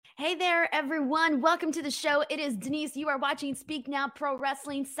Hey there, everyone. Welcome to the show. It is Denise. You are watching Speak Now Pro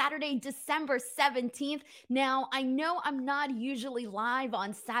Wrestling, Saturday, December 17th. Now, I know I'm not usually live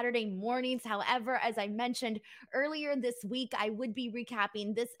on Saturday mornings. However, as I mentioned earlier this week, I would be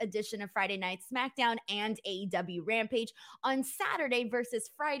recapping this edition of Friday Night Smackdown and AEW Rampage on Saturday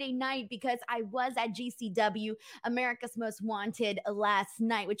versus Friday night because I was at GCW, America's Most Wanted, last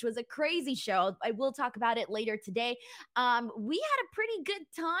night, which was a crazy show. I will talk about it later today. We had a pretty good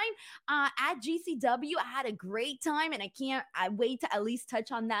time at GCW. I had a great time, and I wait to at least touch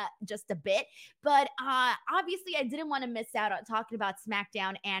on that just a bit. But obviously, I didn't want to miss out on talking about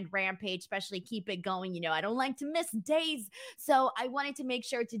SmackDown and Rampage, especially keep it going. I don't like to miss days, so I wanted to make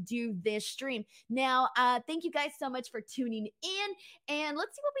sure to do this stream. Now, thank you guys so much for tuning in, and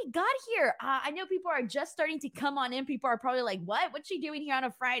let's see what we got here. I know people are just starting to come on in. People are probably like, what's she doing here on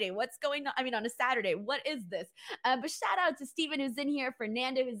a Friday? What's going on? I mean, on a Saturday, what is this? But shout out to Steven who's in here,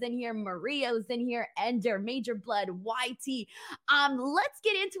 Fernando who's in here, Maria who's in here, Ender, Major Blood, YT. Let's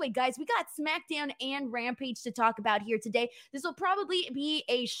get into it, guys. We got SmackDown and Rampage to talk about here today. This will probably be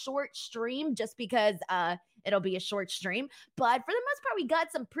a short stream just because it'll be a short stream. But for the most part, we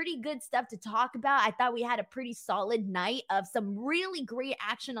got some pretty good stuff to talk about. I thought we had a pretty solid night of some really great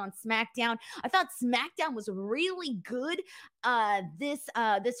action on SmackDown. I thought SmackDown was really good this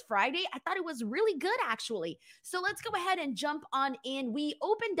Friday. I thought it was really good, actually. So let's go ahead and jump on in. We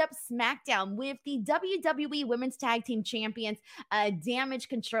opened up SmackDown with the WWE Women's Tag Team Champions, Damage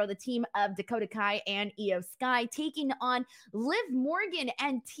Control, the team of Dakota Kai and Io Sky, taking on Liv Morgan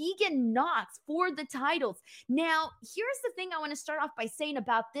and Tegan Nox for the titles. Now, here's the thing I want to start off by saying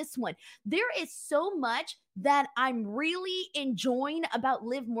about this one. There is so much that I'm really enjoying about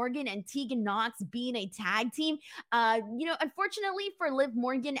Liv Morgan and Tegan Nox being a tag team. Unfortunately for Liv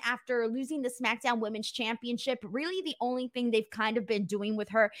Morgan, after losing the SmackDown Women's Championship, really the only thing they've kind of been doing with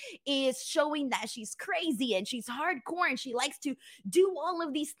her is showing that she's crazy and she's hardcore and she likes to do all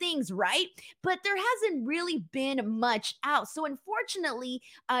of these things, right? But there hasn't really been much out. So unfortunately,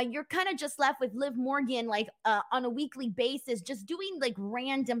 you're kind of just left with Liv Morgan on a weekly basis, just doing like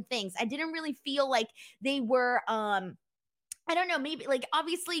random things. I didn't really feel like they were I don't know, maybe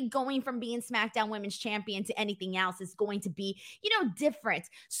obviously going from being SmackDown Women's Champion to anything else is going to be, different.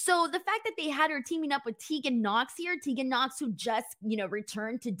 So the fact that they had her teaming up with Tegan Nox here, Tegan Nox, who just,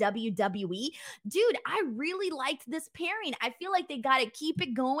 returned to WWE, dude, I really liked this pairing. I feel like they got to keep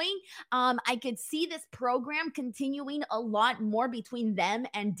it going. I could see this program continuing a lot more between them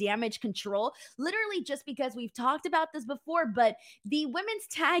and Damage Control, literally just because we've talked about this before, but the women's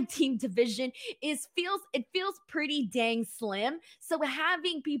tag team division feels pretty dang slim. So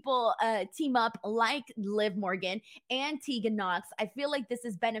having people team up like Liv Morgan and Tegan Nox, I feel like this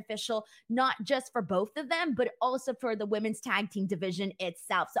is beneficial, not just for both of them, but also for the women's tag team division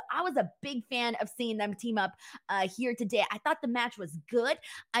itself. So I was a big fan of seeing them team up here today. I thought the match was good.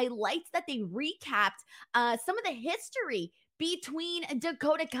 I liked that they recapped some of the history between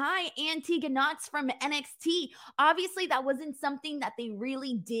Dakota Kai and Tegan Nox from NXT. Obviously, that wasn't something that they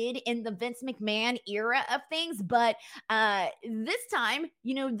really did in the Vince McMahon era of things, but this time,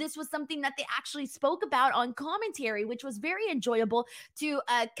 this was something that they actually spoke about on commentary, which was very enjoyable to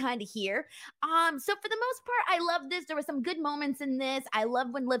kind of hear. So for the most part, I love this. There were some good moments in this. I love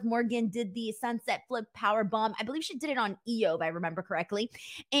when Liv Morgan did the sunset flip power bomb. I believe she did it on Io, if I remember correctly.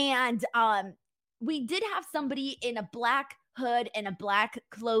 And we did have somebody in a black hood and a black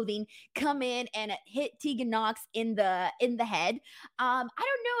clothing come in and hit Tegan Nox in the head. I don't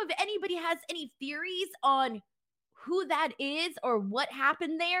know if anybody has any theories on who that is or what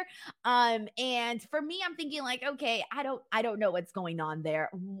happened there. And for me, I'm thinking like, okay, I don't know what's going on there.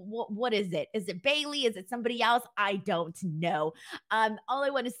 What is it? Is it Bailey? Is it somebody else? I don't know. All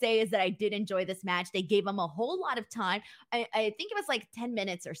I want to say is that I did enjoy this match. They gave them a whole lot of time. I think it was like 10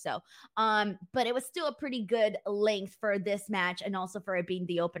 minutes or so. But it was still a pretty good length for this match. And also for it being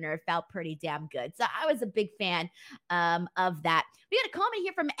the opener, it felt pretty damn good. So I was a big fan of that. We got a comment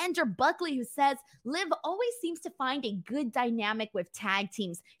here from Ender Buckley who says, Liv always seems to find a good dynamic with tag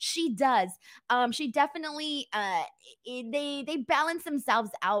teams. She does. She definitely they balance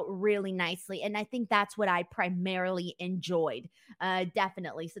themselves out really nicely, and I think that's what I primarily enjoyed.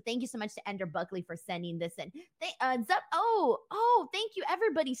 Definitely. So thank you so much to Ender Buckley for sending this in. Thank you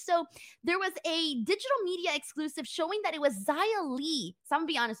everybody. So there was a digital media exclusive showing that it was Xia Li. So I'm gonna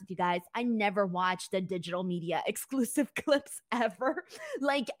be honest with you guys, I never watched the digital media exclusive clips ever,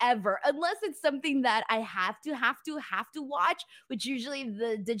 unless it's something that I have to watch, which usually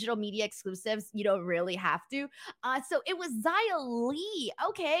the digital media exclusives you don't really have to. So it was Xia Li.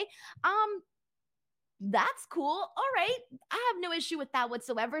 Okay. That's cool. All right. I have no issue with that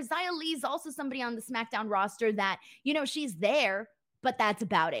whatsoever. Xia Li is also somebody on the SmackDown roster that, she's there, but that's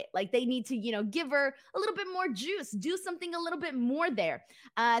about it. Like they need to, give her a little bit more juice, do something a little bit more there.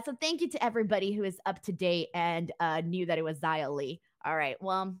 So thank you to everybody who is up to date and knew that it was Xia Li. All right.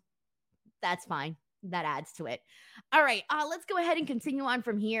 Well, that's fine. That adds to it. All right, let's go ahead and continue on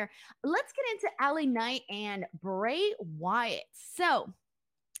from here. Let's get into LA Knight and Bray Wyatt. So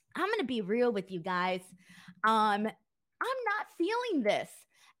I'm going to be real with you guys. I'm not feeling this.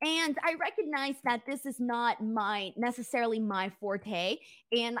 And I recognize that this is not necessarily my forte.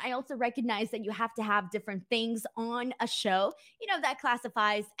 And I also recognize that you have to have different things on a show, that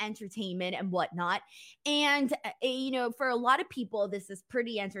classifies entertainment and whatnot. And, for a lot of people, this is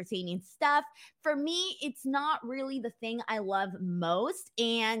pretty entertaining stuff. For me, it's not really the thing I love most.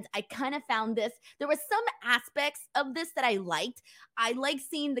 And I kind of found this. There was some aspects of this that I liked. I like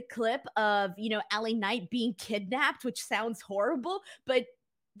seeing the clip of, LA Knight being kidnapped, which sounds horrible, but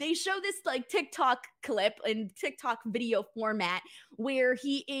they show this like TikTok clip in TikTok video format where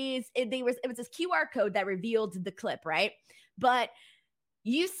it was this QR code that revealed the clip, right? But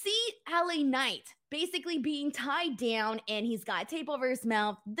you see LA Knight basically being tied down and he's got tape over his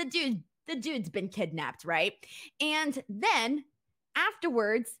mouth. The dude's been kidnapped, right? And then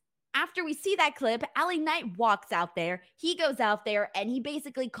afterwards, after we see that clip, LA Knight walks out there. He goes out there and he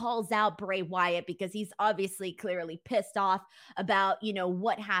basically calls out Bray Wyatt because he's obviously clearly pissed off about,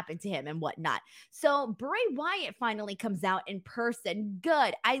 what happened to him and whatnot. So Bray Wyatt finally comes out in person.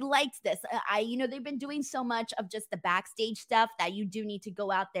 Good. I liked this. They've been doing so much of just the backstage stuff that you do need to go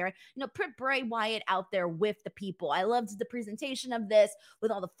out there, put Bray Wyatt out there with the people. I loved the presentation of this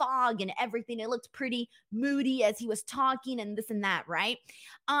with all the fog and everything. It looked pretty moody as he was talking and this and that, right?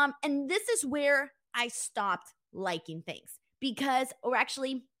 And this is where I stopped liking things or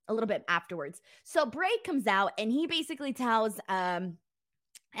actually a little bit afterwards. So Bray comes out and he basically tells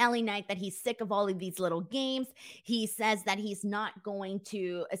LA Knight that he's sick of all of these little games. He says that he's not going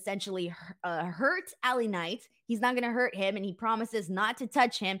to essentially hurt LA Knight. He's not going to hurt him and he promises not to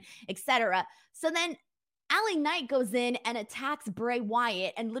touch him, etc. So then LA Knight goes in and attacks Bray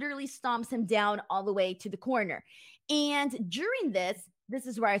Wyatt and literally stomps him down all the way to the corner. And during this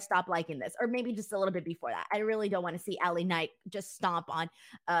is where I stopped liking this, or maybe just a little bit before that. I really don't want to see LA Knight just stomp on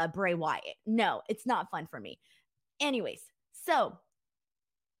Bray Wyatt. No, it's not fun for me. Anyways, so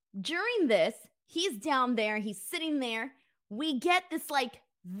during this, he's down there, he's sitting there. We get this like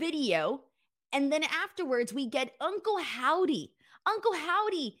video, and then afterwards we get Uncle Howdy. Uncle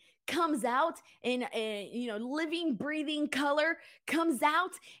Howdy comes out in living, breathing color, comes out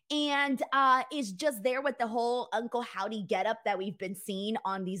and is just there with the whole Uncle Howdy getup that we've been seeing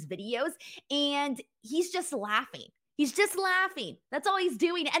on these videos. And he's just laughing. He's just laughing. That's all he's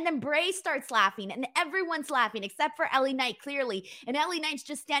doing. And then Bray starts laughing and everyone's laughing except for LA Knight, clearly. And LA Knight's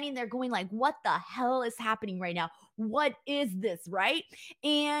just standing there going like, what the hell is happening right now? What is this, right?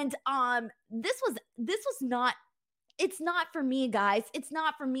 And this was not, it's not for me, guys. It's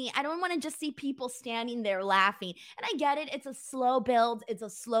not for me. I don't want to just see people standing there laughing. And I get it. It's a slow build. It's a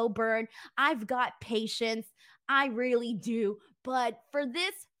slow burn. I've got patience. I really do. But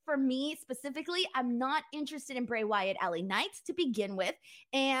for me specifically, I'm not interested in Bray Wyatt, LA Knight to begin with.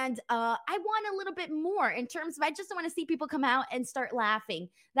 And I want a little bit more in terms of, I just don't want to see people come out and start laughing.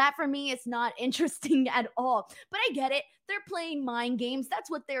 That for me is not interesting at all. But I get it. They're playing mind games. That's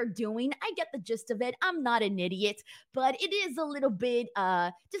what they're doing. I get the gist of it. I'm not an idiot, but it is a little bit,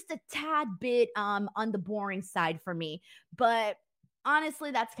 just a tad bit on the boring side for me. But honestly,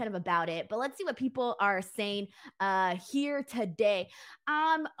 that's kind of about it. But let's see what people are saying here today.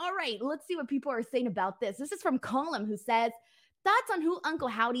 All right, let's see what people are saying about this. This is from Colum, who says, thoughts on who Uncle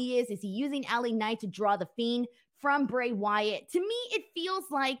Howdy is? Is he using LA Knight to draw the Fiend from Bray Wyatt? To me, it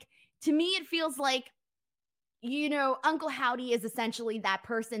feels like, Uncle Howdy is essentially that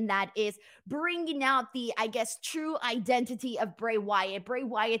person that is bringing out the, I guess, true identity of Bray Wyatt. Bray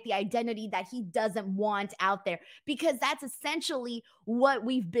Wyatt, the identity that he doesn't want out there, because that's essentially what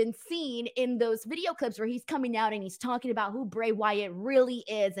we've been seeing in those video clips where he's coming out and he's talking about who Bray Wyatt really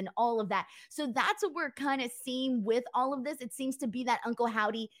is and all of that. So that's what we're kind of seeing with all of this. It seems to be that Uncle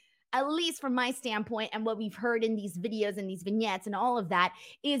Howdy, at least from my standpoint and what we've heard in these videos and these vignettes and all of that,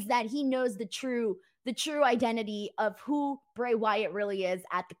 is that he knows the true identity of who Bray Wyatt really is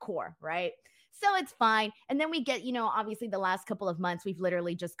at the core, right? So it's fine. And then we get, obviously the last couple of months, we've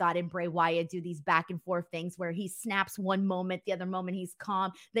literally just gotten Bray Wyatt do these back and forth things where he snaps one moment, the other moment he's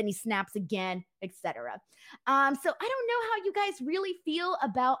calm, then he snaps again, etc. So I don't know how you guys really feel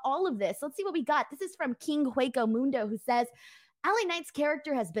about all of this. Let's see what we got. This is from King Hueco Mundo, who says, LA Knight's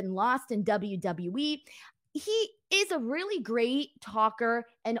character has been lost in WWE. He is a really great talker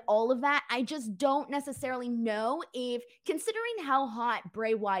and all of that. I just don't necessarily know if, considering how hot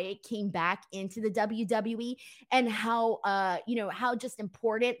Bray Wyatt came back into the WWE and how, how just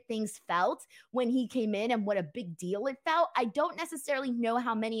important things felt when he came in and what a big deal it felt. I don't necessarily know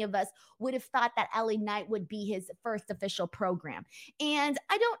how many of us would have thought that LA Knight would be his first official program. And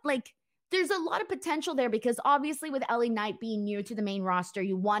I don't like, there's a lot of potential there because obviously with LA Knight being new to the main roster,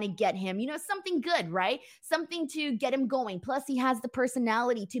 you want to get him, something good, right? Something to get him going. Plus, he has the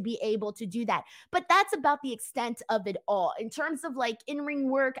personality to be able to do that. But that's about the extent of it all. In terms of like in-ring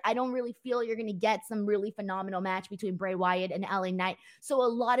work, I don't really feel you're going to get some really phenomenal match between Bray Wyatt and LA Knight. So a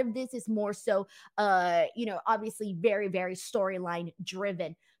lot of this is more so, obviously very, very storyline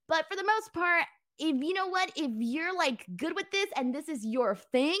driven. But for the most part, if you're like good with this and this is your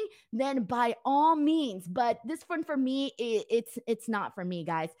thing, then by all means. But this one for me, it's not for me,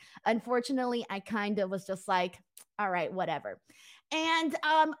 guys. Unfortunately, I kind of was just like, all right, whatever. And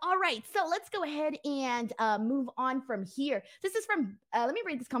all right, so let's go ahead and move on from here. This is from let me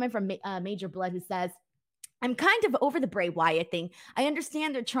read this comment from Major Blood, who says, I'm kind of over the Bray Wyatt thing. I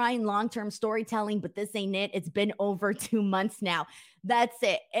understand they're trying long-term storytelling, but this ain't it. It's been over 2 months now. That's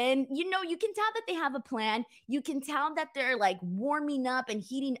it. And, you can tell that they have a plan. You can tell that they're like warming up and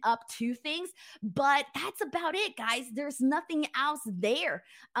heating up to things, but that's about it, guys. There's nothing else there.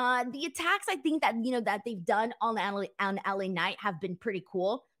 The attacks, I think that, that they've done on LA Knight have been pretty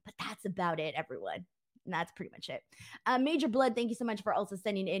cool, but that's about it, everyone. And that's pretty much it. Major Blood, thank you so much for also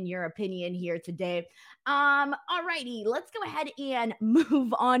sending in your opinion here today. Alrighty, let's go ahead and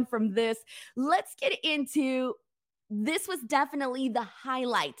move on from this. Let's get into, this was definitely the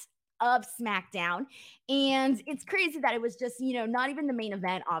highlight of Smackdown. And it's crazy that it was just, not even the main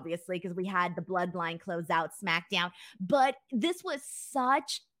event, obviously, because we had the Bloodline close out Smackdown. But this was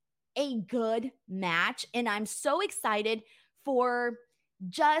such a good match. And I'm so excited for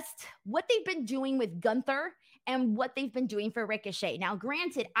just what they've been doing with Gunther and what they've been doing for Ricochet. Now,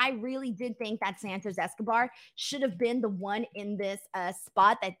 granted, I really did think that Santos Escobar should have been the one in this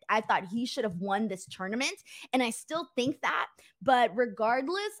spot, that I thought he should have won this tournament. And I still think that. But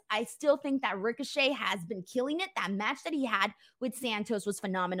regardless, I still think that Ricochet has been killing it. That match that he had with Santos was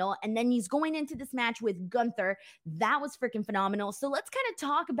phenomenal. And then he's going into this match with Gunther. That was freaking phenomenal. So let's kind of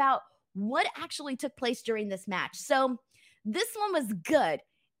talk about what actually took place during this match. So this one was good.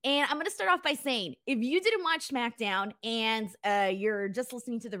 And I'm going to start off by saying, if you didn't watch SmackDown and you're just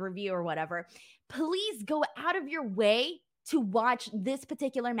listening to the review or whatever, please go out of your way to watch this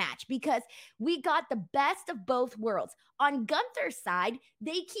particular match, because we got the best of both worlds. On Gunther's side,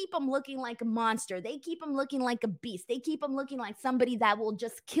 they keep him looking like a monster. They keep him looking like a beast. They keep him looking like somebody that will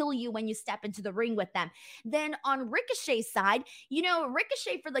just kill you when you step into the ring with them. Then on Ricochet's side,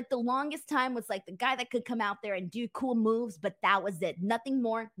 Ricochet for like the longest time was like the guy that could come out there and do cool moves, but that was it. Nothing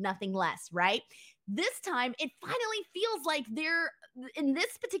more, nothing less, right? This time, it finally feels like they're, in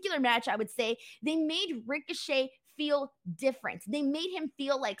this particular match, I would say, they made Ricochet feel different. They made him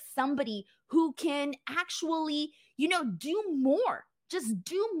feel like somebody who can actually, do more. Just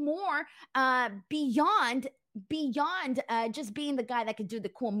do more beyond just being the guy that can do the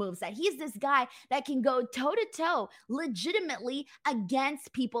cool moves. That he's this guy that can go toe-to-toe legitimately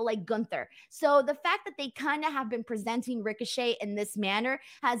against people like Gunther. So the fact that they kind of have been presenting Ricochet in this manner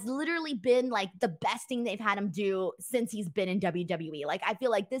has literally been like the best thing they've had him do since he's been in WWE. Like, I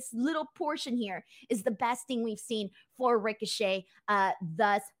feel like this little portion here is the best thing we've seen for Ricochet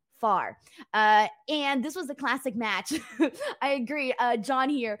thus far. And this was a classic match. I agree. John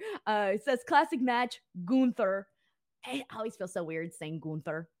here says classic match, Gunther. I always feel so weird saying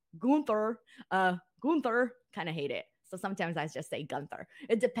Gunther. Gunther. Kind of hate it. So sometimes I just say Gunther.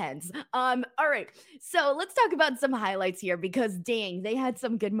 It depends. All right. So let's talk about some highlights here, because dang, they had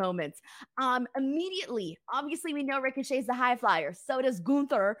some good moments. Immediately, obviously we know Ricochet's the high flyer. So does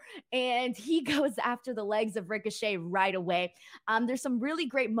Gunther. And he goes after the legs of Ricochet right away. There's some really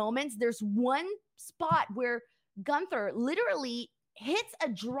great moments. There's one spot where Gunther literally hits a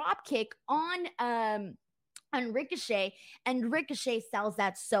drop kick on Ricochet, and Ricochet sells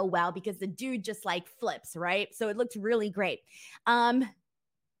that so well because the dude just like flips, right? So it looked really great. On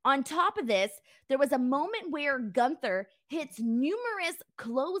top of this, there was a moment where Gunther hits numerous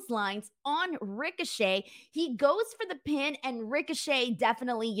clotheslines on Ricochet. He goes for the pin, and Ricochet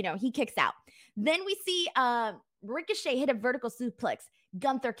definitely, he kicks out. Then we see Ricochet hit a vertical suplex.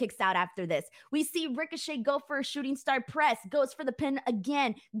 Gunther kicks out after this. We see Ricochet go for a shooting star press, goes for the pin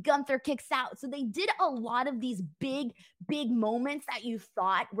again. Gunther kicks out. So they did a lot of these big moments that you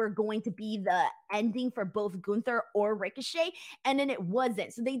thought were going to be the ending for both Gunther or Ricochet, and then it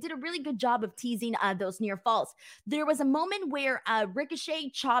wasn't. So they did a really good job of teasing those near falls. There was a moment where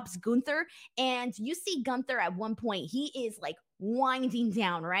Ricochet chops Gunther, and you see Gunther at one point, he is like winding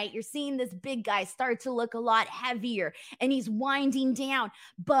down, right? You're seeing this big guy start to look a lot heavier, and he's winding down,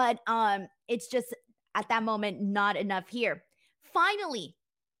 but it's just at that moment not enough here. Finally,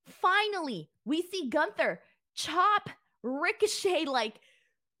 we see Gunther chop Ricochet like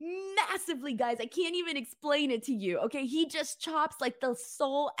massively, guys. I can't even explain it to you. Okay, he just chops like the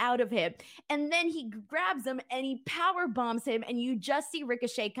soul out of him, and then he grabs him and he power bombs him, and you just see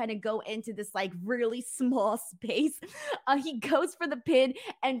Ricochet kind of go into this like really small space. He goes for the pin,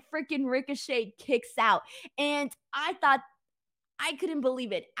 and freaking Ricochet kicks out, and I couldn't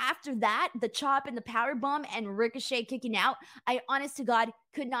believe it. After that, the chop and the power bomb and Ricochet kicking out, I honest to God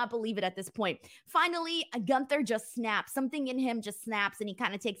could not believe it at this point. Finally, Gunther just snaps. Something in him just snaps, and he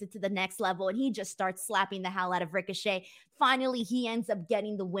kind of takes it to the next level, and he just starts slapping the hell out of Ricochet. Finally, he ends up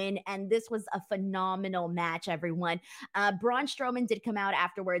getting the win, and this was a phenomenal match, everyone. Braun Strowman did come out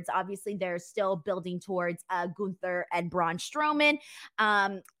afterwards. Obviously, they're still building towards Gunther and Braun Strowman.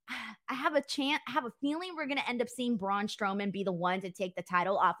 I have a feeling we're going to end up seeing Braun Strowman be the one to take the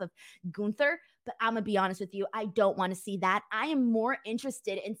title off of Gunther. But I'm going to be honest with you, I don't want to see that. I am more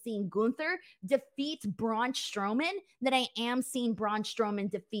interested in seeing Gunther defeat Braun Strowman than I am seeing Braun Strowman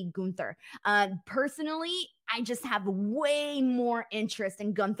defeat Gunther. Personally, I just have way more interest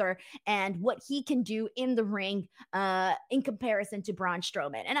in Gunther and what he can do in the ring in comparison to Braun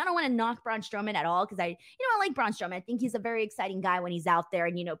Strowman. And I don't want to knock Braun Strowman at all, because I like Braun Strowman. I think he's a very exciting guy when he's out there,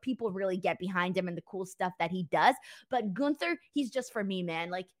 and people really get behind him and the cool stuff that he does. But Gunther, he's just for me, man.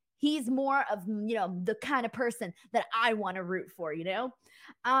 Like, he's more of, the kind of person that I want to root for,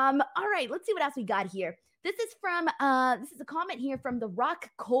 All right, let's see what else we got here. This is a comment here from the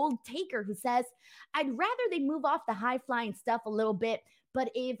Rock Cold Taker, who says, I'd rather they move off the high flying stuff a little bit, but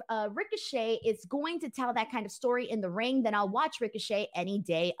if Ricochet is going to tell that kind of story in the ring, then I'll watch Ricochet any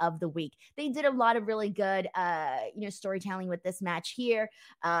day of the week. They did a lot of really good, storytelling with this match here.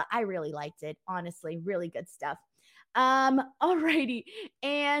 I really liked it, honestly, really good stuff. Alrighty,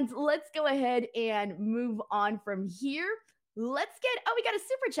 and let's go ahead and move on from here. We got a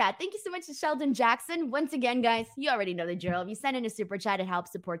super chat. Thank you so much to Sheldon Jackson. Once again, guys, you already know the drill. If you send in a super chat, it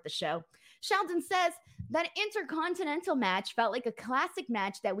helps support the show. Sheldon says that Intercontinental match felt like a classic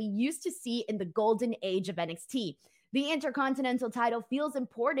match that we used to see in the golden age of NXT. The Intercontinental title feels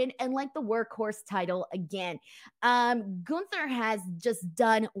important and like the workhorse title again. Gunther has just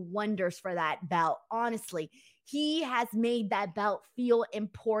done wonders for that belt, honestly. He has made that belt feel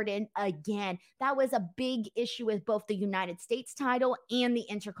important again. That was a big issue with both the United States title and the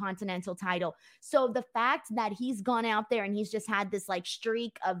Intercontinental title. So the fact that he's gone out there and he's just had this like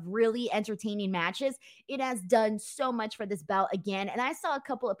streak of really entertaining matches, it has done so much for this belt again. And I saw a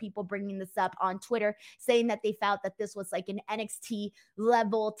couple of people bringing this up on Twitter, saying that they felt that this was like an NXT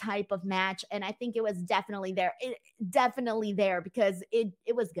level type of match. And I think it was definitely there. Definitely there, because it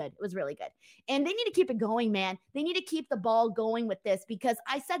was good. It was really good. And they need to keep it going, man. They need to keep the ball going with this, because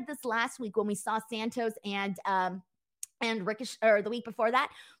I said this last week when we saw Santos and Ricochet, or the week before that,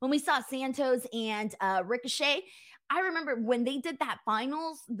 when we saw Santos and Ricochet. I remember when they did the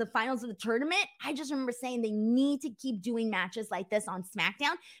finals of the tournament, I just remember saying they need to keep doing matches like this on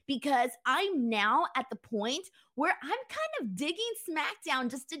SmackDown, because I'm now at the point where I'm kind of digging SmackDown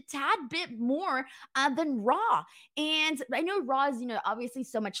just a tad bit more than Raw. And I know Raw is, obviously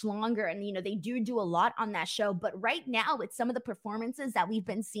so much longer, and, they do a lot on that show. But right now, with some of the performances that we've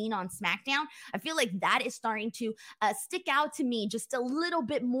been seeing on SmackDown, I feel like that is starting to stick out to me just a little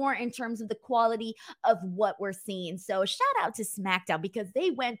bit more in terms of the quality of what we're seeing. So shout out to SmackDown, because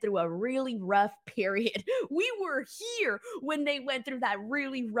they went through a really rough period. We were here when they went through that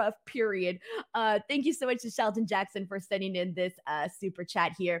really rough period. Thank you so much to Sheldon Jackson for sending in this super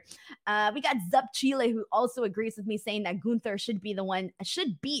chat here. We got Zup Chile, who also agrees with me, saying that Gunther should beat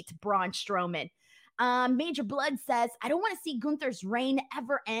Braun Strowman. Major Blood says, I don't want to see Gunther's reign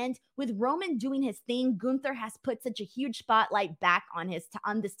ever end. With Roman doing his thing, Gunther has put such a huge spotlight back on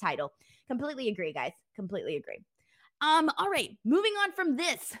this title. Completely agree, guys. Completely agree. All right, moving on from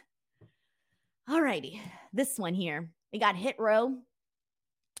this. Alrighty, this one here. We got Hit Row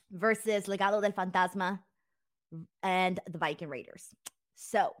versus Legado del Fantasma and the Viking Raiders.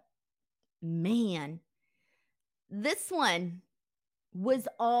 So, man, this one was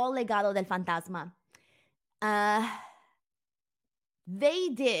all Legado del Fantasma. They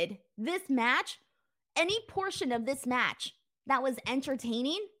did this match, any portion of this match that was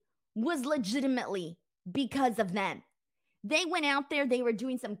entertaining was legitimately because of them. They went out there, they were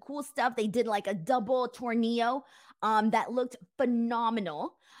doing some cool stuff. They did like a double tornillo that looked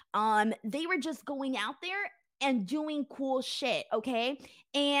phenomenal. They were just going out there and doing cool shit, okay?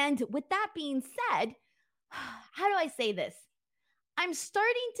 And with that being said, how do I say this? I'm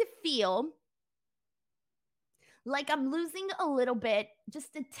starting to feel like I'm losing a little bit,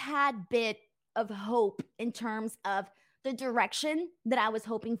 just a tad bit of hope in terms of the direction that I was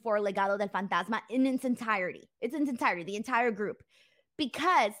hoping for Legado del Fantasma in its entirety. The entire group.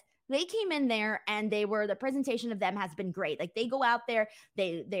 Because they came in there and the presentation of them has been great. Like they go out there,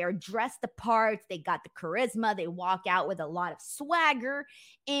 they are dressed the parts, they got the charisma, they walk out with a lot of swagger.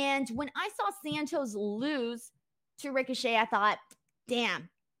 And when I saw Santos lose to Ricochet, I thought, damn,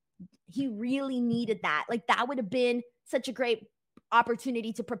 he really needed that. Like that would have been such a great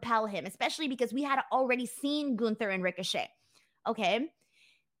opportunity to propel him, especially because we had already seen Gunther and Ricochet. Okay.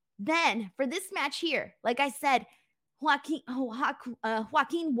 Then for this match here, like I said, Joaquin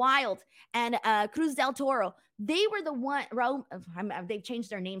Wilde and Cruz del Toro, they were the one. They've changed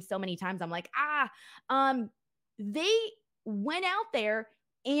their names so many times. I'm like, they went out there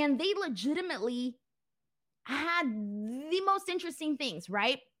and they legitimately had the most interesting things,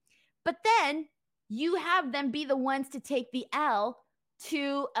 right? But then you have them be the ones to take the L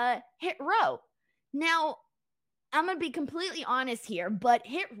to Hit Row. Now, I'm going to be completely honest here, but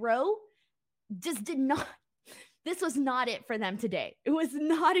Hit Row just did not, this was not it for them today. It was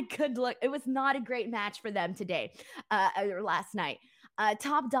not a good look. It was not a great match for them today or last night.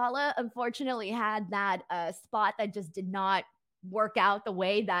 Top Dollar, unfortunately, had that spot that just did not work out the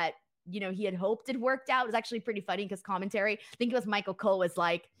way that, he had hoped it worked out. It was actually pretty funny because commentary, I think it was Michael Cole, was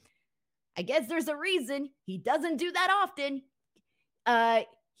like, I guess there's a reason he doesn't do that often.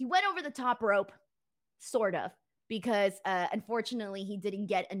 He went over the top rope, sort of, because unfortunately he didn't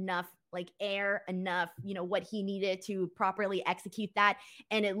get enough air, enough, what he needed to properly execute that.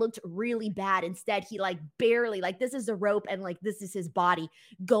 And it looked really bad. Instead, he barely, this is a rope and this is his body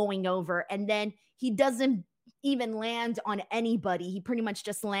going over. And then he doesn't even land on anybody. He pretty much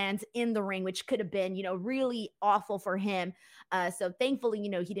just lands in the ring, which could have been, really awful for him. So thankfully,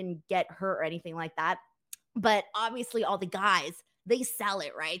 he didn't get hurt or anything like that. But obviously all the guys, they sell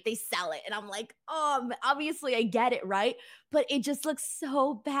it, right? They sell it. And I'm like, obviously I get it, right? But it just looks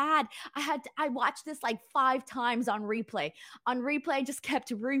so bad. I watched this 5 times on replay. I just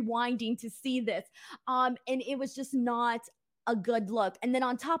kept rewinding to see this. And it was just not a good look. And then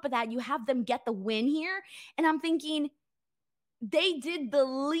on top of that, you have them get the win here. And I'm thinking they did the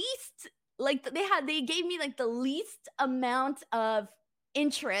least, they gave me the least amount of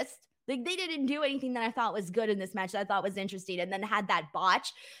interest. They didn't do anything that I thought was good in this match that I thought was interesting, and then had that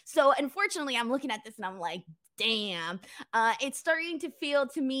botch. So unfortunately, I'm looking at this and I'm like, damn, it's starting to feel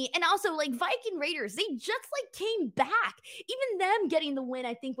to me. And also Viking Raiders, they just came back. Even them getting the win,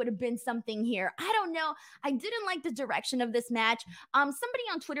 I think, would have been something here. I don't know. I didn't like the direction of this match. Somebody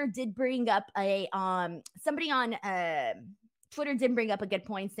on Twitter did bring up a good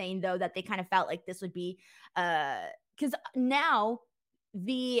point, saying though that they kind of felt like this would be because now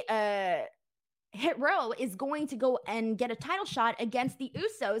the Hit Row is going to go and get a title shot against the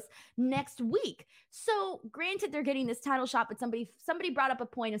Usos next week. So granted, they're getting this title shot, but somebody brought up a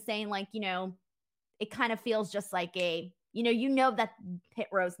point of saying it kind of feels just like that Hit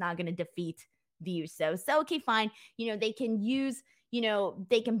Row's not going to defeat the Usos. So okay, fine. They can use,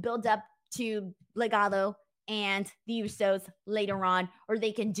 they can build up to Legado and the Usos later on, or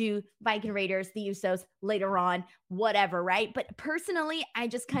they can do Viking Raiders, the Usos later on, whatever, right? But personally, I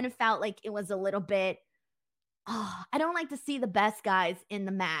just kind of felt like it was a little bit, I don't like to see the best guys in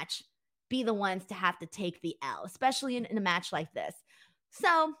the match be the ones to have to take the L, especially in a match like this.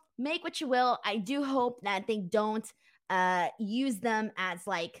 So make what you will. I do hope that they don't use them as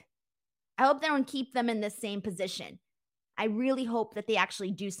I hope they don't keep them in the same position. I really hope that they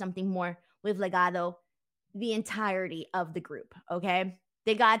actually do something more with Legado the entirety of the group, okay?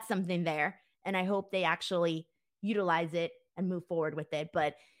 They got something there, and I hope they actually utilize it and move forward with it.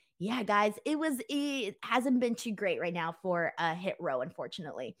 But yeah, guys, it hasn't been too great right now for Hit Row,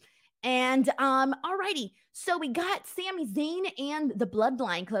 unfortunately. And alrighty, so we got Sami Zayn and the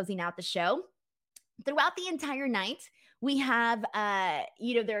Bloodline closing out the show. Throughout the entire night, We have,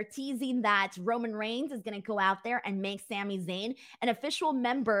 they're teasing that Roman Reigns is going to go out there and make Sami Zayn an official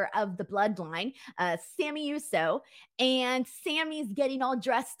member of the bloodline, Sami Uso. And Sammy's getting all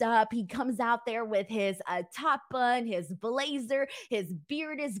dressed up. He comes out there with his top bun, his blazer, his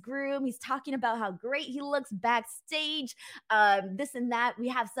beard is groomed. He's talking about how great he looks backstage, this and that. We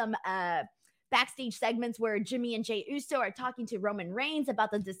have some backstage segments where Jimmy and Jey Uso are talking to Roman Reigns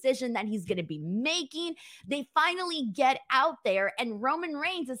about the decision that he's going to be making. They finally get out there, and Roman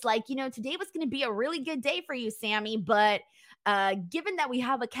Reigns is like, today was going to be a really good day for you, Sami, but given that we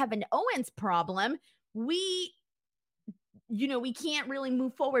have a Kevin Owens problem, we can't really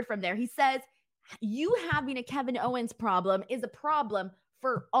move forward from there. He says, you having a Kevin Owens problem is a problem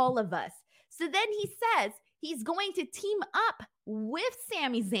for all of us. So then he says he's going to team up with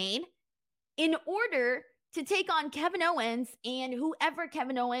Sami Zayn in order to take on Kevin Owens and whoever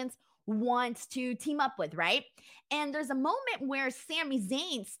Kevin Owens wants to team up with, right? And there's a moment where Sami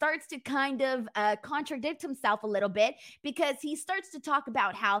Zayn starts to kind of contradict himself a little bit, because he starts to talk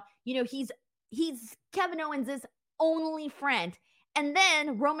about how, he's Kevin Owens' only friend. And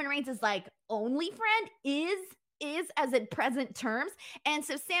then Roman Reigns is like, only friend is as in present terms. And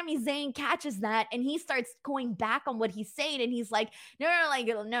so Sami Zayn catches that, and he starts going back on what he's saying. And he's like, no,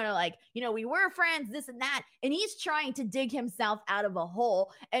 we were friends, this and that. And he's trying to dig himself out of a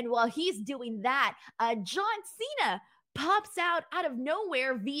hole. And while he's doing that, John Cena pops out of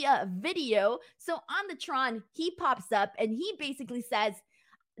nowhere via video. So on the Tron, he pops up and he basically says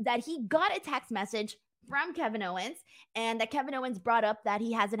that he got a text message from Kevin Owens, and that Kevin Owens brought up that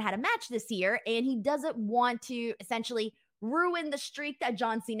he hasn't had a match this year, and he doesn't want to essentially ruin the streak that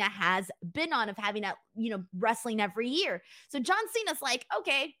John Cena has been on of having that, wrestling every year. So John Cena's like,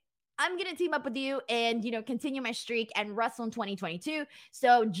 okay, I'm going to team up with you and, continue my streak and wrestle in 2022.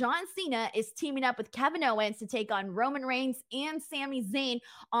 So John Cena is teaming up with Kevin Owens to take on Roman Reigns and Sami Zayn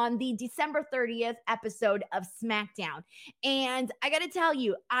on the December 30th episode of Smackdown. And I got to tell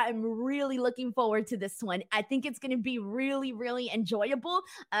you, I'm really looking forward to this one. I think it's going to be really, really enjoyable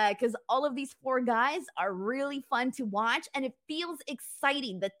because all of these four guys are really fun to watch, and it feels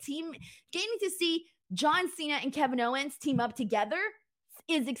exciting. The team getting to see John Cena and Kevin Owens team up together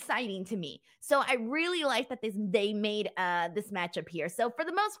is exciting to me. So I really like that they made this matchup here. So for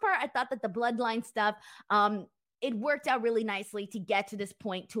the most part, I thought that the bloodline stuff, it worked out really nicely to get to this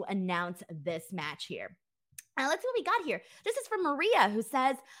point to announce this match here. Let's see what we got here. This is from Maria, who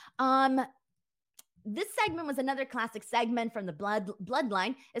says, this segment was another classic segment from the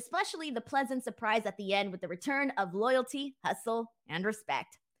bloodline, especially the pleasant surprise at the end with the return of loyalty, hustle, and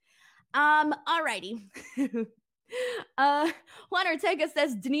respect. Alrighty. Juan Ortega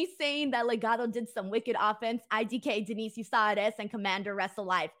says, Denise saying that Legado did some wicked offense. IDK, Denise, you saw this, and Commander wrestle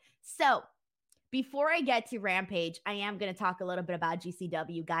live. So before I get to Rampage, I am going to talk a little bit about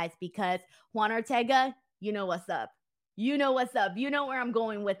GCW, guys, because Juan Ortega, you know what's up. You know what's up. You know where I'm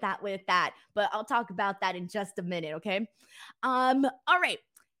going with that. But I'll talk about that in just a minute, okay? All right.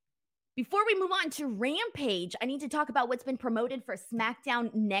 Before we move on to Rampage, I need to talk about what's been promoted for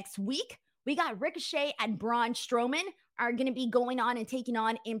SmackDown next week. We got Ricochet and Braun Strowman are going to be going on and taking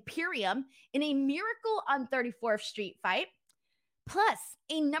on Imperium in a Miracle on 34th Street fight. Plus,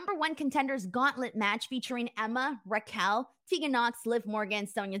 a number one contenders gauntlet match featuring Emma, Raquel, Tegan Nox, Liv Morgan,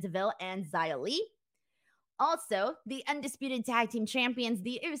 Sonya Deville, and Xia Li. Also, the undisputed tag team champions,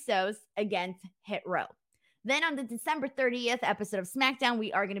 the Usos, against Hit Row. Then on the December 30th episode of SmackDown,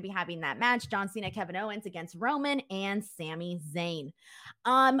 we are going to be having that match, John Cena, Kevin Owens against Roman and Sami Zayn.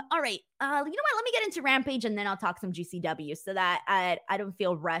 All right. You know what? Let me get into Rampage and then I'll talk some GCW so that I don't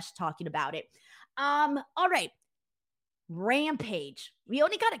feel rushed talking about it. All right. Rampage. We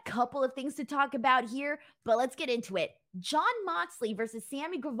only got a couple of things to talk about here, but let's get into it. Jon Moxley versus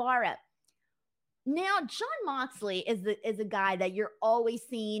Sammy Guevara. Now, Jon Moxley is a guy that you're always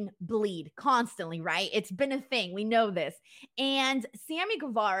seeing bleed constantly, right? It's been a thing. We know this. And Sammy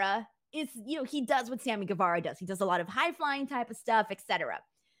Guevara is, he does what Sammy Guevara does. He does a lot of high-flying type of stuff, etc.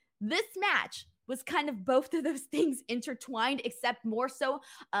 This match was kind of both of those things intertwined, except more so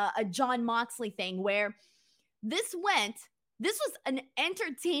a Jon Moxley thing where this was an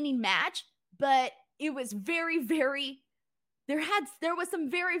entertaining match, but it was very, very, there was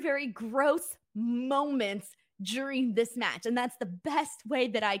some very, very gross moments during this match, and that's the best way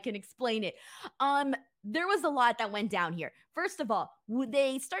that I can explain it. There was a lot that went down here. First of all,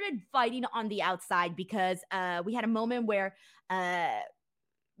 they started fighting on the outside because we had a moment where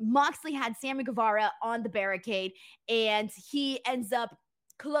Moxley had Sammy Guevara on the barricade, and he ends up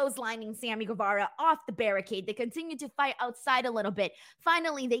clotheslining Sammy Guevara off the barricade. They continue to fight outside a little bit.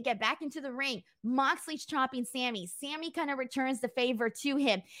 Finally, they get back into the ring. Moxley's chopping Sammy. Sammy kind of returns the favor to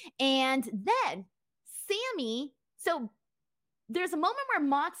him. And then Sammy, so there's a moment where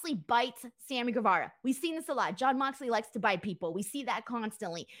Moxley bites Sammy Guevara. We've seen this a lot. John Moxley likes to bite people. We see that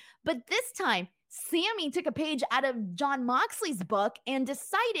constantly. But this time, Sammy took a page out of John Moxley's book and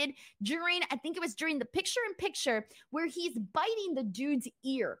decided I think it was during the picture-in-picture, where he's biting the dude's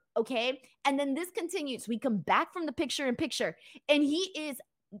ear, okay? And then this continues. We come back from the picture-in-picture, and he's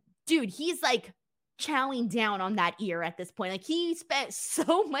like chowing down on that ear at this point. Like, he spent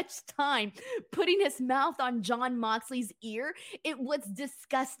so much time putting his mouth on John Moxley's ear. It was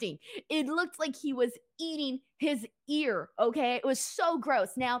disgusting. It looked like he was eating his ear, okay? It was so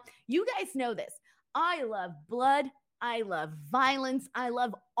gross. Now, you guys know this. I love blood. I love violence. I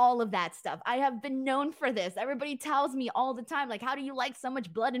love all of that stuff. I have been known for this. Everybody tells me all the time, like, how do you like so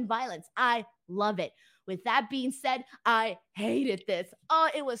much blood and violence? I love it. With that being said, I hated this. Oh,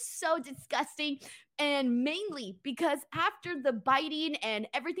 it was so disgusting. And mainly because after the biting and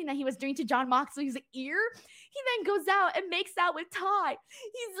everything that he was doing to John Moxley's ear, he then goes out and makes out with Ty.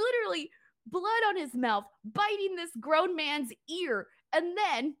 He's literally blood on his mouth, biting this grown man's ear. And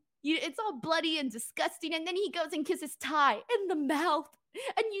then it's all bloody and disgusting. And then he goes and kisses Ty in the mouth.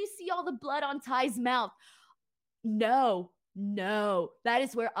 And you see all the blood on Ty's mouth. No, that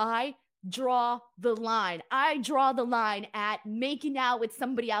is where I draw the line. I draw the line at making out with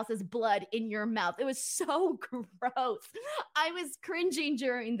somebody else's blood in your mouth. It was so gross. I was cringing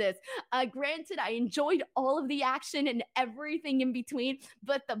during this. Granted, I enjoyed all of the action and everything in between,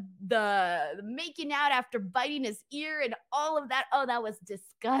 but the making out after biting his ear and all of that, oh, that was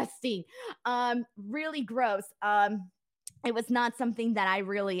disgusting. Really gross. It was not something that I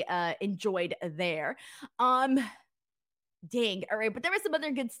really enjoyed there. Dang. All right. But there was some other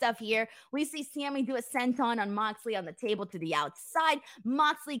good stuff here. We see Sammy do a senton on Moxley on the table to the outside.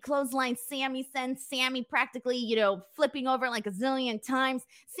 Moxley clothesline Sammy, sends Sammy practically, flipping over like a zillion times.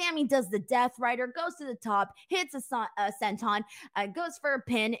 Sammy does the Death Rider, goes to the top, hits a senton, goes for a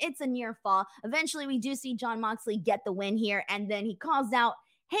pin. It's a near fall. Eventually, we do see John Moxley get the win here. And then he calls out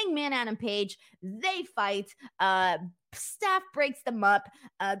Hangman Adam Page. They fight. Staff breaks them up.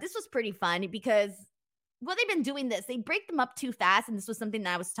 This was pretty fun because they've been doing this. They break them up too fast, and this was something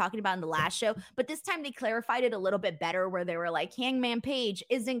that I was talking about in the last show, but this time they clarified it a little bit better, where they were like, Hangman Page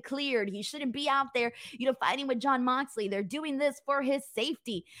isn't cleared. He shouldn't be out there, fighting with John Moxley. They're doing this for his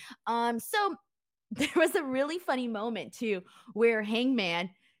safety. So there was a really funny moment, too, where Hangman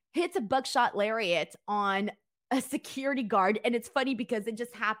hits a buckshot lariat on a security guard, and it's funny because it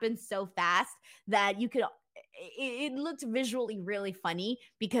just happened so fast that it looked visually really funny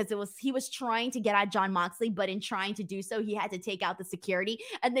because he was trying to get at John Moxley, but in trying to do so, he had to take out the security,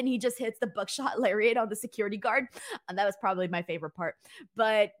 and then he just hits the buckshot lariat on the security guard. And that was probably my favorite part.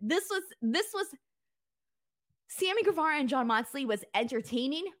 But this was Sammy Guevara and John Moxley was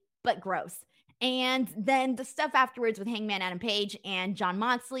entertaining, but gross. And then the stuff afterwards with Hangman Adam Page and John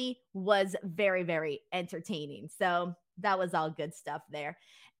Moxley was very, very entertaining. So that was all good stuff there.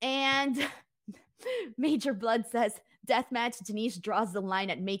 And Major Blood says, deathmatch, Denise draws the line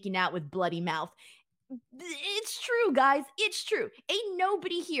at making out with bloody mouth. It's true, guys. It's true. Ain't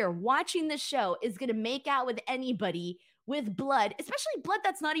nobody here watching the show is going to make out with anybody with blood, especially blood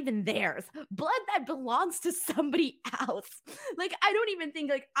that's not even theirs. Blood that belongs to somebody else. Like, I don't even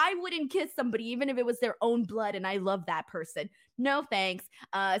think, I wouldn't kiss somebody even if it was their own blood and I love that person. No thanks.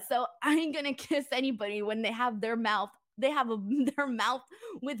 So I ain't going to kiss anybody when they have their mouth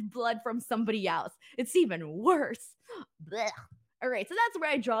with blood from somebody else. It's even worse. Blech. All right, so that's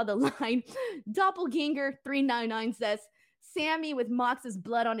where I draw the line. Doppelganger 399 says, Sammy with Mox's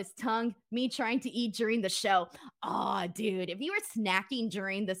blood on his tongue, me trying to eat during the show. Oh, dude, if you were snacking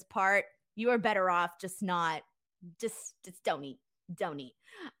during this part, you are better off just don't eat. Don't eat.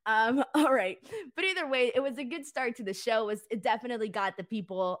 All right. But either way, it was a good start to the show. It definitely got the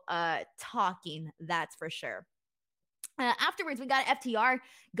people talking, that's for sure. Afterwards, we got FTR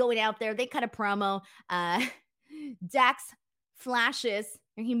going out there. They cut a promo. Dax flashes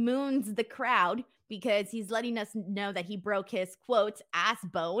and he moons the crowd because he's letting us know that he broke his, quote, ass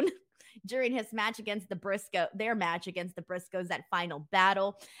bone during their match against the Briscoes at Final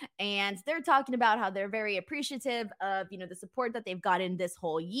Battle. And they're talking about how they're very appreciative of, the support that they've gotten this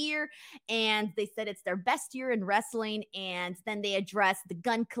whole year. And they said it's their best year in wrestling. And then they address the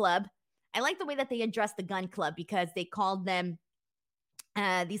Gun Club. I like the way that they addressed the Gun Club because they called them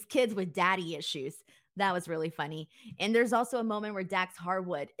these kids with daddy issues. That was really funny. And there's also a moment where Dax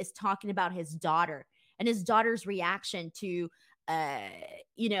Harwood is talking about his daughter and his daughter's reaction to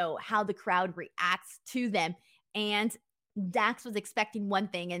how the crowd reacts to them. And Dax was expecting one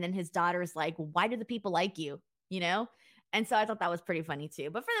thing, and then his daughter's like, why do the people like you? And so I thought that was pretty funny too.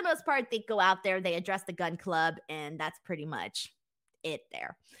 But for the most part, they go out there, they address the gun club, and that's pretty much it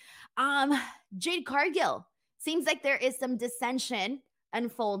there. Jade Cargill, seems like there is some dissension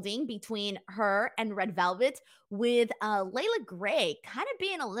unfolding between her and Red Velvet, with Layla Gray kind of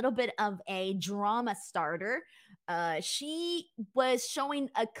being a little bit of a drama starter. She was showing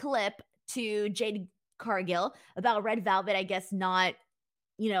a clip to Jade Cargill about Red Velvet, I guess, not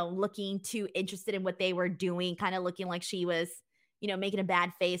looking too interested in what they were doing, kind of looking like she was making a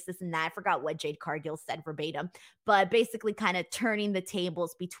bad face, this and that. I forgot what Jade Cargill said verbatim, but basically kind of turning the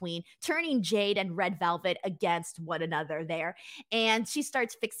tables turning Jade and Red Velvet against one another there. And she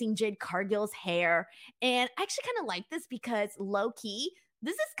starts fixing Jade Cargill's hair. And I actually kind of like this because low key,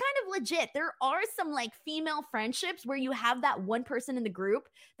 this is kind of legit. There are some like female friendships where you have that one person in the group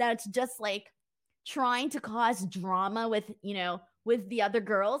that's just like trying to cause drama with the other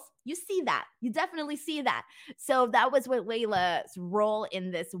girls. You see that. You definitely see that. So that was what Layla's role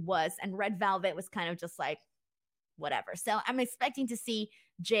in this was. And Red Velvet was kind of just like, whatever. So I'm expecting to see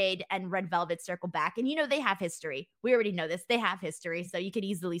Jade and Red Velvet circle back. And they have history. We already know this. They have history. So you could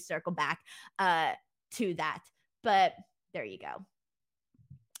easily circle back to that. But there you go.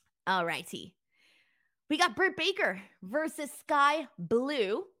 All righty. We got Britt Baker versus Sky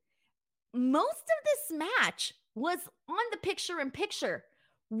Blue. Most of this match was on the picture-in-picture.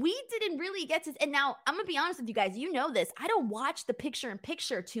 We didn't really get to, and now I'm gonna be honest with you guys, this. I don't watch the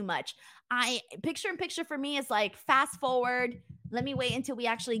picture-in-picture too much. Picture-in-picture for me is like fast forward, let me wait until we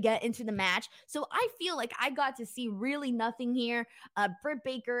actually get into the match. So I feel like I got to see really nothing here. Britt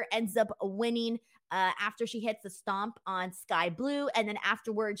Baker ends up winning after she hits the stomp on Sky Blue, and then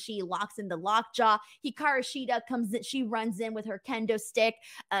afterwards she locks in the lockjaw. Hikaru Shida comes in, she runs in with her kendo stick,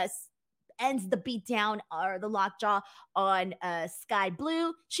 ends the beatdown or the lockjaw on Sky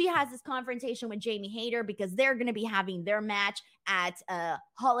Blue. She has this confrontation with Jamie Hayter because they're going to be having their match at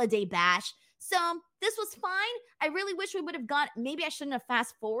Holiday Bash. So this was fine. I really wish we would have got, maybe I shouldn't have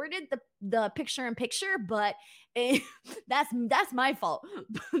fast forwarded the picture-in-picture, but that's my fault.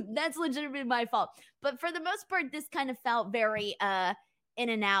 That's legitimately my fault. But for the most part, this kind of felt very in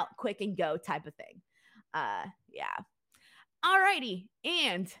and out, quick and go type of thing. Yeah. Alrighty.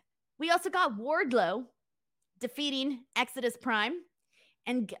 And we also got Wardlow defeating Exodus Prime.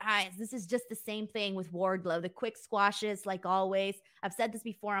 And guys, this is just the same thing with Wardlow. The quick squashes, like always. I've said this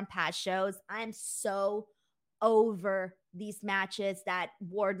before on past shows. I'm so over these matches that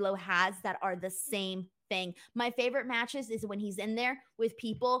Wardlow has that are the same thing. My favorite matches is when he's in there with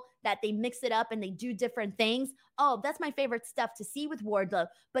people that they mix it up and they do different things. Oh, that's my favorite stuff to see with Wardlow.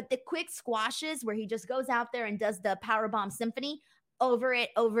 But the quick squashes where he just goes out there and does the Powerbomb Symphony, over.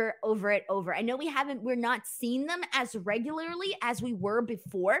 I know we're not seeing them as regularly as we were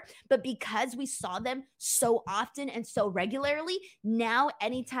before, but because we saw them so often and so regularly, now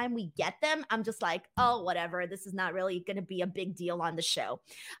anytime we get them, I'm just like, oh, whatever. This is not really going to be a big deal on the show.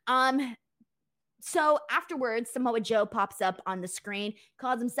 So afterwards, Samoa Joe pops up on the screen,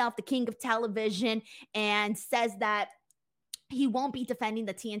 calls himself the king of television, and says that he won't be defending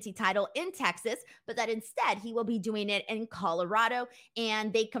the TNT title in Texas, but that instead he will be doing it in Colorado.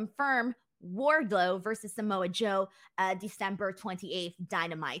 And they confirm Wardlow versus Samoa Joe, December 28th,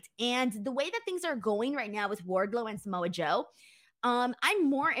 Dynamite. And the way that things are going right now with Wardlow and Samoa Joe, I'm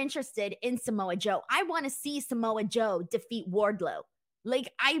more interested in Samoa Joe. I want to see Samoa Joe defeat Wardlow.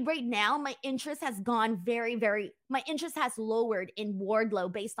 Like right now, my interest has gone my interest has lowered in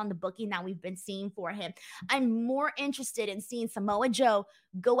Wardlow based on the booking that we've been seeing for him. I'm more interested in seeing Samoa Joe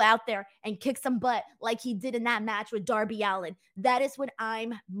go out there and kick some butt like he did in that match with Darby Allin. That is what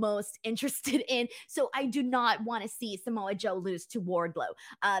I'm most interested in. So I do not want to see Samoa Joe lose to Wardlow.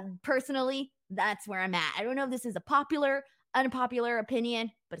 Personally, that's where I'm at. I don't know if this is a unpopular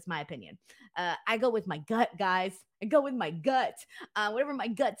opinion, but it's my opinion. I go with my gut, guys. I go with my gut. Whatever my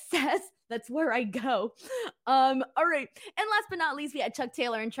gut says, that's where I go. All right. And last but not least, we had Chuck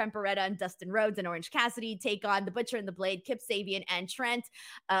Taylor and Trent Beretta and Dustin Rhodes and Orange Cassidy take on the Butcher and the Blade, Kip Sabian and Trent.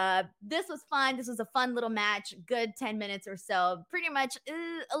 This was fun. This was a fun little match. Good 10 minutes or so. Pretty much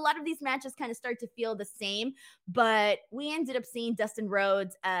a lot of these matches kind of start to feel the same, but we ended up seeing Dustin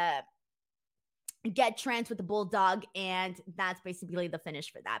Rhodes get Trent with the Bulldog, and that's basically the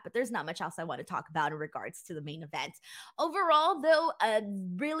finish for that. But there's not much else I want to talk about in regards to the main event. Overall, though,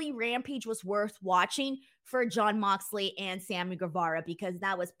 really Rampage was worth watching for Jon Moxley and Sammy Guevara because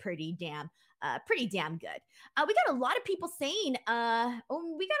that was pretty damn good. We got a lot of people saying, we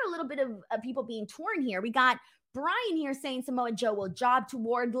got a little bit of people being torn here. We got Brian here saying Samoa Joe will job to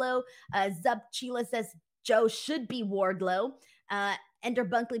Wardlow. Zub Chila says Joe should be Wardlow. Ender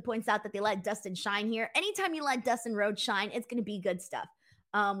Bunkley points out that they let Dustin shine here. Anytime you let Dustin Rhodes shine, it's going to be good stuff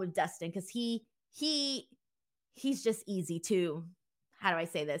with Dustin, because he's just easy to, how do I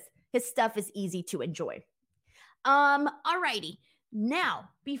say this? His stuff is easy to enjoy. Alrighty. Now,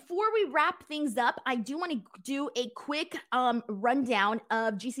 before we wrap things up, I do want to do a quick rundown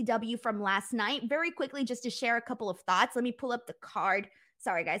of GCW from last night, very quickly, just to share a couple of thoughts. Let me pull up the card.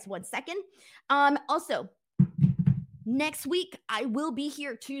 Sorry, guys, 1 second. Also, next week, I will be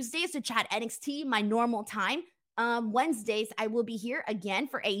here Tuesdays to chat NXT, my normal time. Wednesdays, I will be here again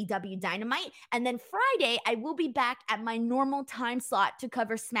for AEW Dynamite. And then Friday, I will be back at my normal time slot to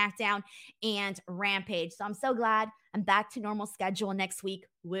cover Smackdown and Rampage. So I'm so glad I'm back to normal schedule next week.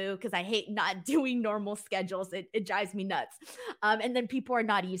 Woo, because I hate not doing normal schedules. It drives me nuts. And then people are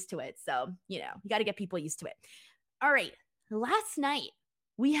not used to it. So, you got to get people used to it. All right. Last night,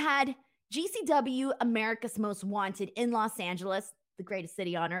 we had GCW America's Most Wanted in Los Angeles, the greatest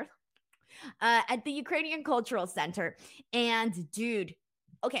city on earth. At the Ukrainian Cultural Center. And dude,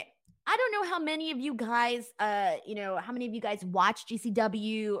 okay, I don't know how many of you guys, how many of you guys watch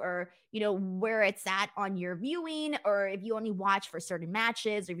GCW, or, where it's at on your viewing, or if you only watch for certain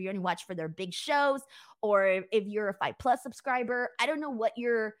matches, or if you only watch for their big shows, or if you're a 5+ subscriber. I don't know what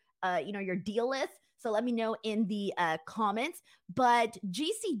your deal is. So let me know in the comments. But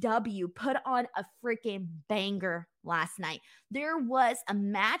GCW put on a freaking banger last night. There was a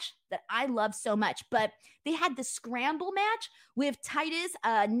match that I love so much, but they had the scramble match with Titus,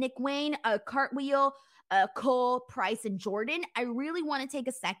 Nick Wayne, Cartwheel, Cole, Price, and Jordan. I really want to take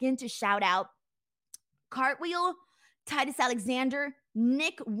a second to shout out Cartwheel, Titus Alexander,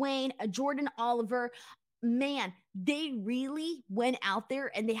 Nick Wayne, Jordan Oliver. Man, they really went out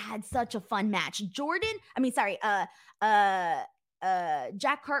there and they had such a fun match. Jack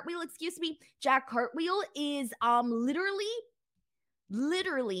Cartwheel, Jack Cartwheel is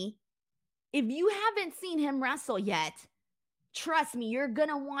literally, if you haven't seen him wrestle yet, trust me, you're going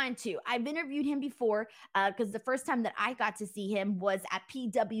to want to. I've interviewed him before because the first time that I got to see him was at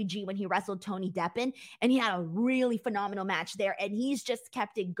PWG when he wrestled Tony Deppen, and he had a really phenomenal match there, and he's just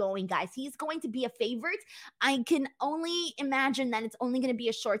kept it going, guys. He's going to be a favorite. I can only imagine that it's only going to be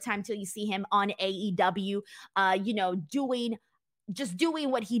a short time till you see him on AEW,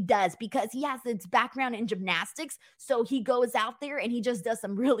 doing what he does, because he has its background in gymnastics. So he goes out there and he just does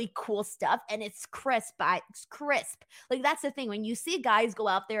some really cool stuff, and it's crisp. It's crisp. Like, that's the thing. When you see guys go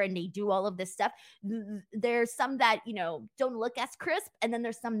out there and they do all of this stuff, there's some that, don't look as crisp, and then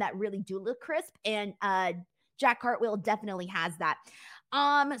there's some that really do look crisp. And Jack Cartwheel definitely has that.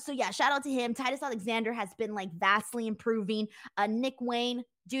 So yeah, shout out to him. Titus Alexander has been vastly improving. Nick Wayne,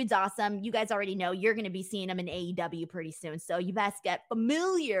 dude's awesome. You guys already know you're going to be seeing him in AEW pretty soon. So you best get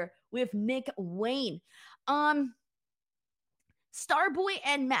familiar with Nick Wayne. Starboy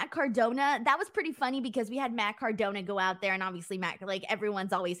and Matt Cardona, that was pretty funny because we had Matt Cardona go out there, and obviously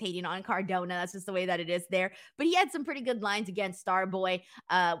everyone's always hating on Cardona. That's just the way that it is there. But he had some pretty good lines against Starboy,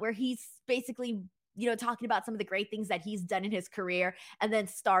 where he's basically talking about some of the great things that he's done in his career. And then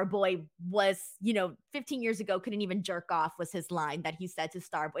Starboy was, 15 years ago, couldn't even jerk off, was his line that he said to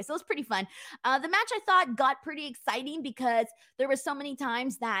Starboy. So it was pretty fun. The match, I thought, got pretty exciting because there were so many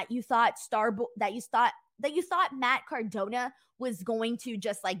times that you thought Matt Cardona was going to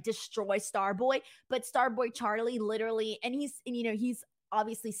just destroy Starboy, but Starboy Charlie literally, and he's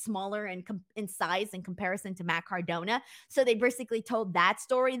obviously smaller in size in comparison to Matt Cardona. So they basically told that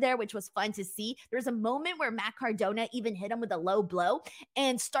story there, which was fun to see. There's a moment where Matt Cardona even hit him with a low blow,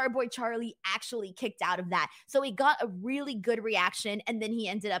 and Starboy Charlie actually kicked out of that. So he got a really good reaction, and then he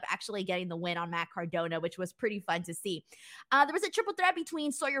ended up actually getting the win on Matt Cardona, which was pretty fun to see. There was a triple threat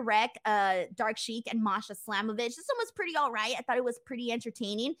between Sawyer Wreck, Dark Sheik, and Masha Slamovich. This one was pretty all right. I thought it was pretty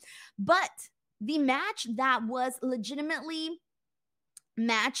entertaining. But the match that was legitimately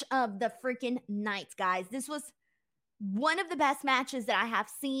match of the freaking night, guys. This was one of the best matches that I have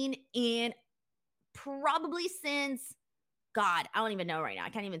seen in probably since, God, I don't even know right now. I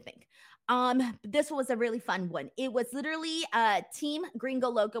can't even think. This was a really fun one. It was literally Team Gringo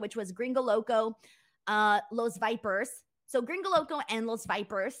Loco, which was Gringo Loco, Los Vipers. So Gringo Loco and Los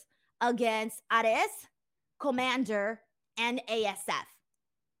Vipers against Ares, Commander, and ASF.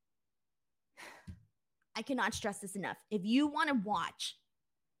 I cannot stress this enough. If you want to watch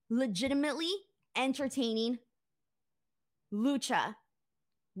legitimately entertaining lucha,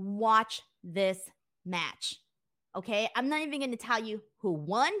 watch this match. Okay? I'm not even going to tell you who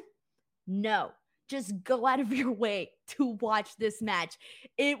won. No. Just go out of your way to watch this match.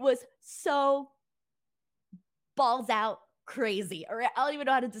 It was so balls out crazy, or I don't even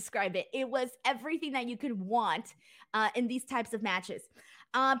know how to describe it. It was everything that you could want in these types of matches.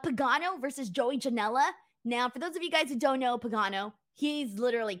 Pagano versus Joey Janela. Now, for those of you guys who don't know Pagano, he's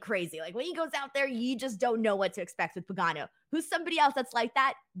literally crazy. Like when he goes out there, you just don't know what to expect with Pagano. Who's somebody else that's like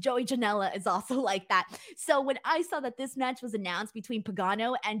that? Joey Janela is also like that. So when I saw that this match was announced between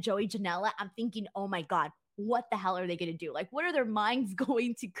Pagano and Joey Janela, I'm thinking, oh my God, what the hell are they going to do? Like, what are their minds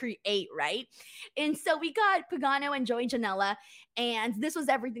going to create, right? And so we got Pagano and Joey Janela, and this was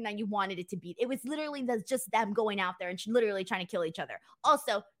everything that you wanted it to be. It was literally just them going out there and literally trying to kill each other.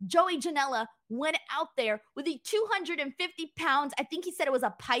 Also, Joey Janela went out there with a 250 pounds, I think he said it was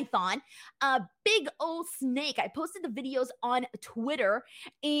a python, a big old snake. I posted the videos on Twitter,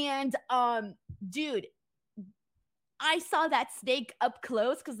 and dude, I saw that snake up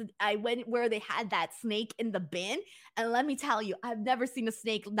close because I went where they had that snake in the bin. And let me tell you, I've never seen a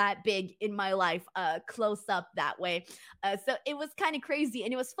snake that big in my life close up that way. So it was kind of crazy.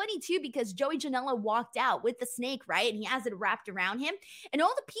 And it was funny too because Joey Janela walked out with the snake, right? And he has it wrapped around him. And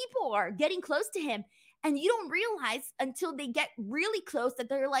all the people are getting close to him. And you don't realize until they get really close that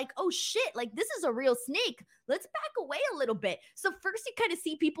they're like, oh shit, like this is a real snake. Let's back away a little bit. So first you kind of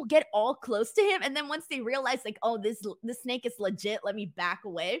see people get all close to him. And then once they realize like, oh, this snake is legit, let me back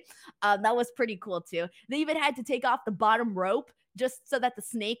away. That was pretty cool too. They even had to take off the bottom rope just so that the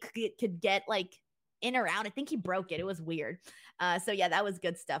snake could get like in or out. I think he broke it. It was weird. So yeah, that was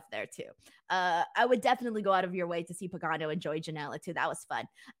good stuff there too. I would definitely go out of your way to see Pagano and Joey Janela too. That was fun.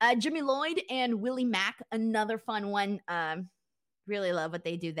 Jimmy Lloyd and Willie Mack, another fun one. Really love what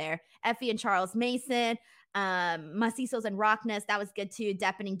they do there. Effie and Charles Mason, Macizos and Rockness, that was good too.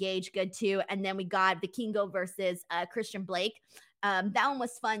 Depp and Engage, good too. And then we got Vikingo versus Christian Blake. That one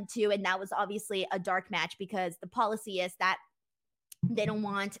was fun too. And that was obviously a dark match because the policy is that they don't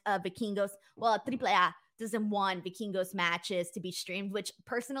want Vikingos. Well, AAA doesn't want Vikingos matches to be streamed, which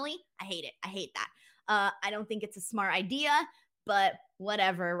personally, I hate it. I hate that. I don't think it's a smart idea, but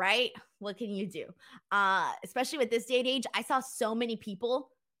whatever, right? What can you do? Especially with this day and age, I saw so many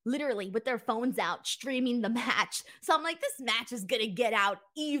people literally with their phones out streaming the match. So I'm like, this match is going to get out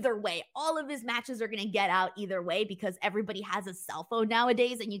either way. All of his matches are going to get out either way because everybody has a cell phone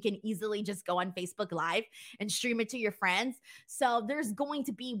nowadays and you can easily just go on Facebook Live and stream it to your friends. So there's going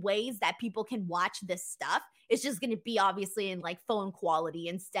to be ways that people can watch this stuff. It's just going to be obviously in like phone quality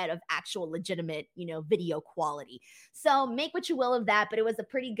instead of actual legitimate, video quality. So make what you will of that, but it was a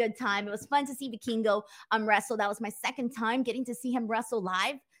pretty good time. It was fun to see Vikingo wrestle. That was my second time getting to see him wrestle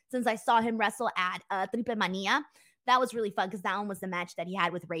live since I saw him wrestle at Triple Mania. That was really fun because that one was the match that he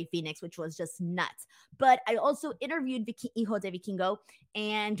had with Rey Fenix, which was just nuts. But I also interviewed Hijo de Vikingo,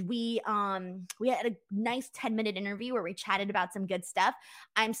 and we had a nice 10-minute interview where we chatted about some good stuff.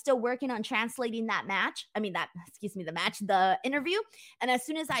 I'm still working on translating the interview. And as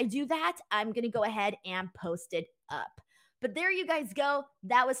soon as I do that, I'm going to go ahead and post it up. But there you guys go.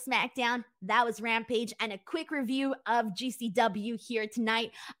 That was Smackdown. That was Rampage, and a quick review of GCW here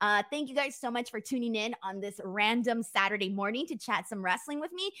tonight. Thank you guys so much for tuning in on this random Saturday morning to chat some wrestling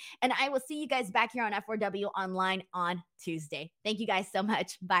with me. And I will see you guys back here on F4W Online on Tuesday. Thank you guys so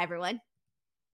much. Bye, everyone.